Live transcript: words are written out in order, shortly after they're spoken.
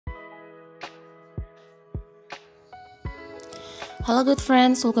Hello good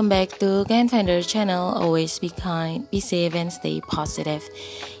friends, welcome back to Kind Finder channel. Always be kind, be safe and stay positive.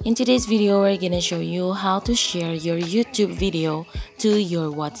 In today's video, we're gonna show you how to share your YouTube video to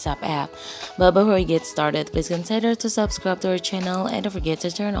your WhatsApp app. But before we get started, please consider to subscribe to our channel and don't forget to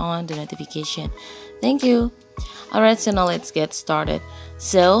turn on the notification. Thank you. Alright, so now let's get started.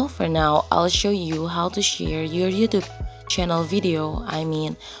 So for now, I'll show you how to share your YouTube channel video. I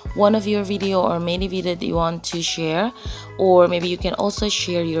mean, one of your video or many video that you want to share, or maybe you can also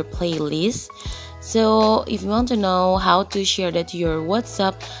share your playlist. So if you want to know how to share that to your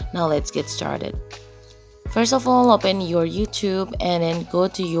WhatsApp, now let's get started. First of all, open your YouTube and then go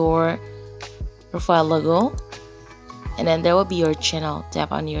to your profile logo, and then there will be your channel.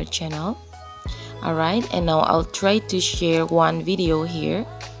 Tap on your channel. Alright, and now I'll try to share one video here.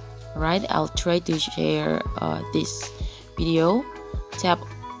 Alright, I'll try to share this video. Tap,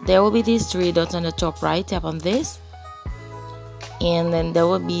 there will be these three dots on the top right. Tap on this, and then there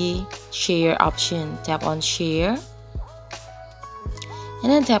will be share option. Tap on share,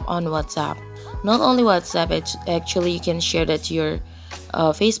 and then tap on WhatsApp. Not only WhatsApp, actually you can share that to your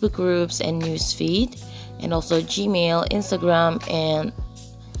Facebook groups and news feed, and also Gmail, Instagram, and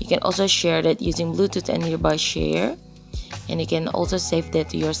you can also share that using Bluetooth and Nearby Share. And you can also save that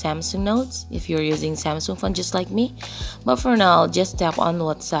to your Samsung Notes if you're using Samsung phone just like me. But for now, just tap on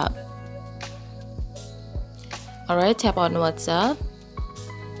WhatsApp. Alright, tap on WhatsApp.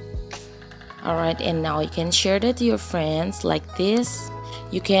 Alright, and now you can share that to your friends like this.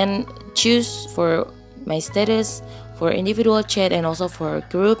 You can choose for my status, for individual chat, and also for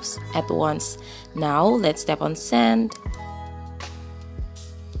groups at once. Now let's tap on send.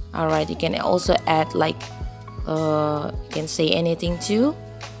 Alright, you can also add like you can say anything too.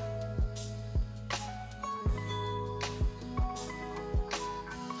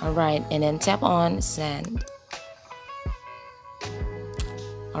 Alright, and then tap on send.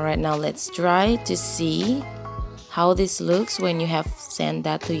 Alright, now let's try to see how this looks when you have sent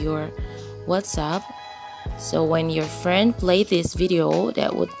that to your WhatsApp. So when your friend play this video,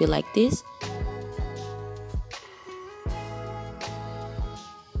 that would be like this.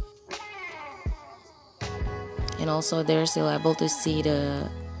 And also they're still able to see the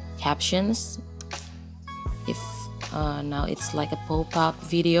captions. If now it's like a pop-up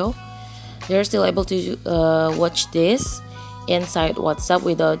video, they're still able to watch this inside WhatsApp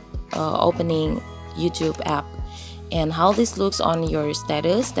without opening YouTube app. And how this looks on your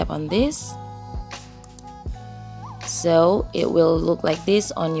status, tap on this. So it will look like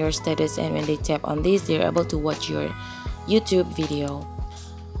this on your status, and when they tap on this, they're able to watch your YouTube video.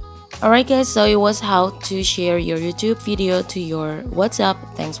 Alright guys, so it was how to share your YouTube video to your WhatsApp.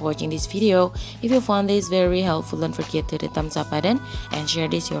 Thanks for watching this video. If you found this very helpful, don't forget to hit the thumbs up button and share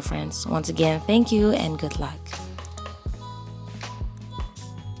this with your friends. Once again, thank you and good luck.